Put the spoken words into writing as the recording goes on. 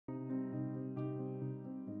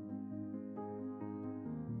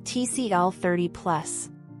TCL 30 Plus.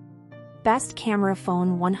 Best camera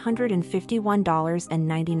phone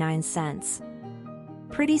 $151.99.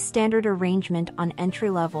 Pretty standard arrangement on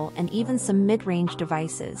entry-level and even some mid-range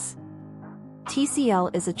devices.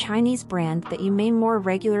 TCL is a Chinese brand that you may more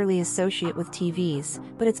regularly associate with TVs,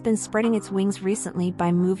 but it's been spreading its wings recently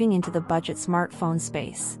by moving into the budget smartphone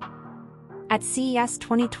space. At CES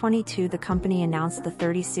 2022, the company announced the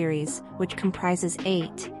 30 series, which comprises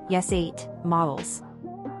 8 models.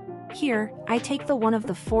 Here, I take one of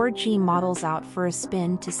the 4G models out for a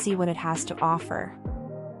spin to see what it has to offer.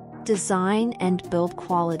 Design and build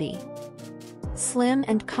quality. Slim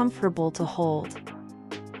and comfortable to hold.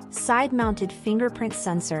 Side-mounted fingerprint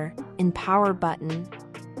sensor, in power button.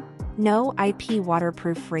 No IP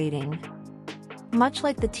waterproof rating. Much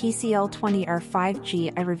like the TCL 20R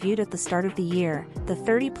 5G I reviewed at the start of the year, the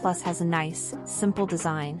 30 Plus has a nice, simple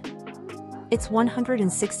design. Its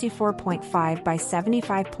 164.5 by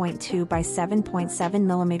 75.2 by 7.7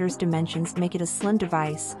 mm dimensions make it a slim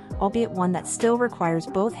device, albeit one that still requires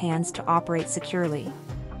both hands to operate securely.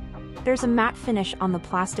 There's a matte finish on the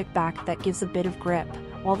plastic back that gives a bit of grip,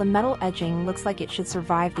 while the metal edging looks like it should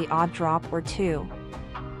survive the odd drop or two.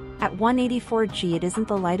 At 184G, it isn't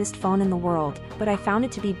the lightest phone in the world, but I found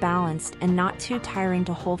it to be balanced and not too tiring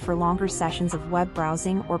to hold for longer sessions of web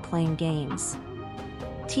browsing or playing games.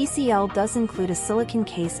 TCL does include a silicone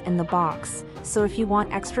case in the box, so if you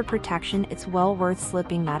want extra protection, it's well worth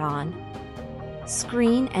slipping that on.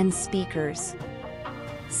 Screen and speakers.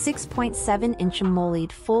 6.7-inch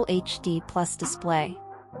AMOLED Full HD Plus display.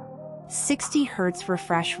 60 Hz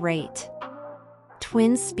refresh rate.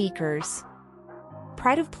 Twin speakers.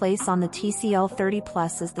 Pride of place on the TCL 30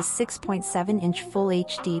 Plus is the 6.7-inch Full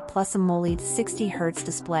HD Plus AMOLED 60 Hz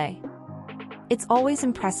display. It's always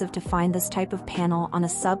impressive to find this type of panel on a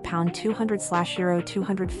sub-pound 200/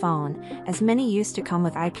 €200 phone, as many used to come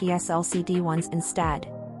with IPS LCD ones instead.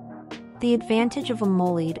 The advantage of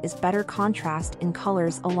AMOLED is better contrast in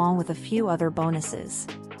colors along with a few other bonuses.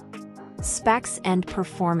 Specs and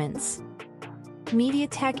performance.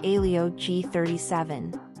 MediaTek Helio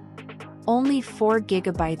G37. Only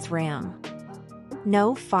 4GB RAM.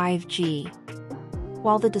 No 5G.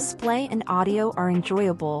 While the display and audio are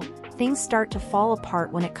enjoyable, things start to fall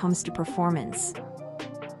apart when it comes to performance.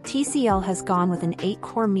 TCL has gone with an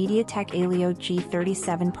 8-core MediaTek Helio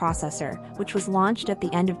G37 processor, which was launched at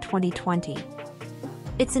the end of 2020.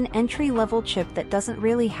 It's an entry-level chip that doesn't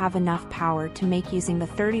really have enough power to make using the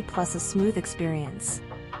 30 Plus a smooth experience.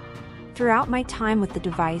 Throughout my time with the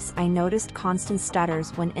device, I noticed constant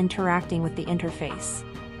stutters when interacting with the interface.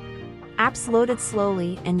 Apps loaded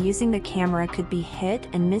slowly, and using the camera could be hit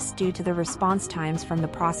and miss due to the response times from the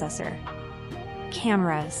processor.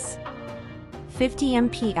 Cameras.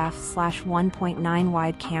 50MP f/1.9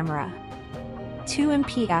 wide camera.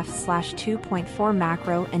 2MP f/2.4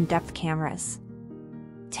 macro and depth cameras.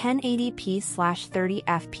 1080p/30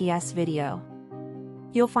 fps video.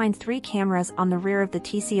 You'll find 3 cameras on the rear of the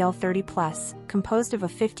TCL 30 Plus, composed of a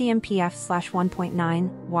 50MP f/1.9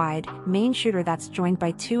 wide main shooter that's joined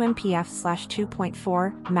by 2MP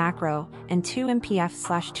f/2.4 macro and 2MP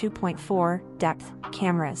f/2.4 depth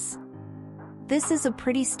cameras. This is a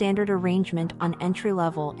pretty standard arrangement on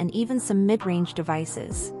entry-level and even some mid-range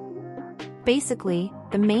devices. Basically,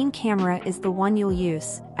 the main camera is the one you'll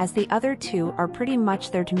use, as the other two are pretty much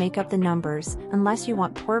there to make up the numbers, unless you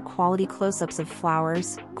want poor quality close-ups of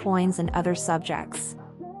flowers, coins and other subjects.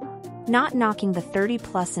 Not knocking the 30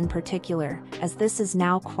 Plus in particular, as this is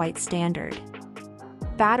now quite standard.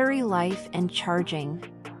 Battery life and charging.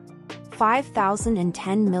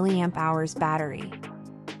 5010 mAh battery.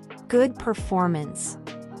 Good performance.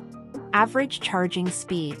 Average charging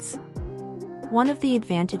speeds. One of the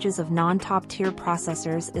advantages of non-top-tier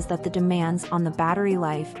processors is that the demands on the battery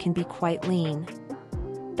life can be quite lean.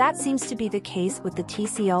 That seems to be the case with the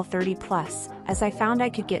TCL 30 Plus, as I found I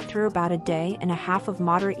could get through about a day and a half of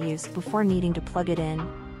moderate use before needing to plug it in.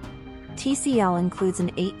 TCL includes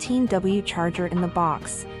an 18W charger in the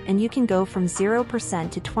box, and you can go from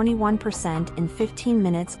 0% to 21% in 15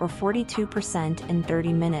 minutes or 42% in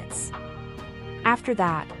 30 minutes. After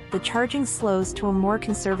that, the charging slows to a more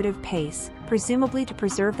conservative pace, presumably to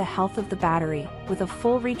preserve the health of the battery, with a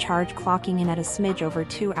full recharge clocking in at a smidge over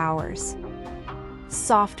 2 hours.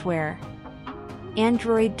 Software.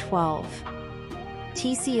 Android 12.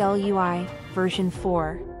 TCL UI, version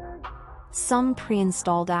 4. Some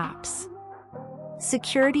pre-installed apps.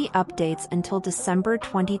 Security updates until December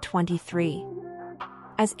 2023.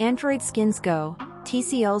 As Android skins go,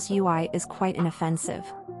 TCL's UI is quite inoffensive.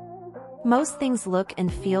 Most things look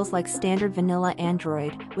and feels like standard vanilla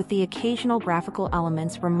Android, with the occasional graphical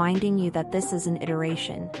elements reminding you that this is an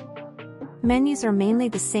iteration. Menus are mainly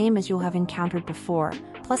the same as you'll have encountered before,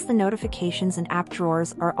 plus the notifications and app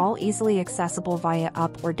drawers are all easily accessible via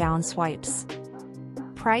up or down swipes.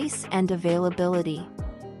 Price and availability.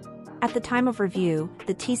 At the time of review,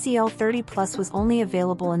 the TCL 30 Plus was only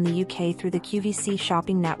available in the UK through the QVC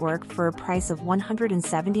shopping network for a price of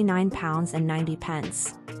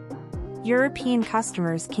 £179.90. European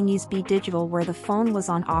customers can use B Digital where the phone was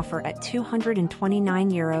on offer at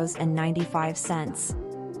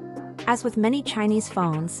 €229.95. As with many Chinese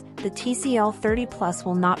phones, the TCL 30 Plus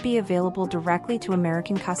will not be available directly to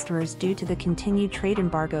American customers due to the continued trade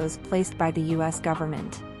embargoes placed by the US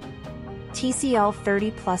government. TCL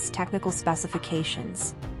 30 Plus technical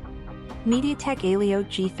specifications. MediaTek Helio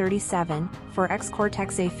G37, 4X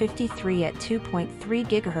Cortex-A53 at 2.3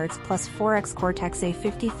 GHz plus 4X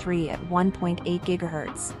Cortex-A53 at 1.8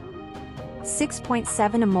 GHz.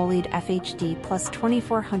 6.7 AMOLED FHD plus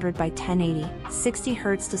 2400 by 1080, 60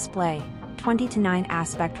 Hz display, 20:9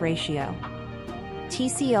 aspect ratio.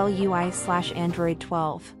 TCL UI/Android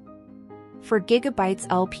 12. 4 GB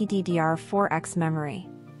LPDDR4x Memory.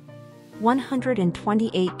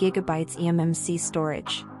 128 GB eMMC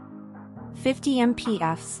storage. 50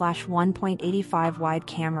 MP/1.85 wide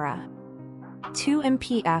camera. 2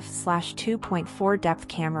 MP/2.4 depth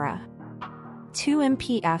camera. 2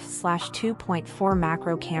 MP/2.4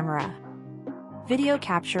 macro camera. Video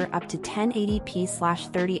capture up to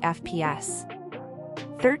 1080p/30 fps.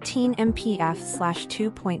 13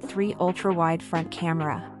 MP/2.3 ultrawide front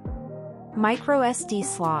camera. Micro SD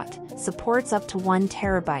slot, supports up to 1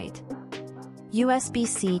 TB.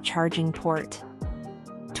 USB-C charging port.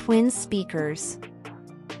 Twin speakers.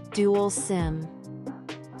 Dual SIM.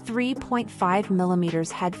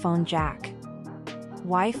 3.5mm headphone jack.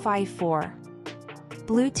 Wi-Fi 4.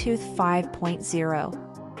 Bluetooth 5.0.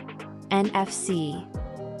 NFC.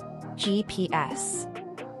 GPS.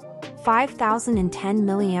 5010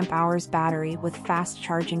 mAh battery with fast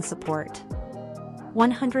charging support.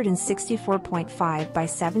 164.5 by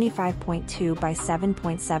 75.2 by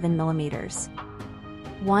 7.7 mm.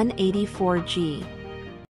 184G.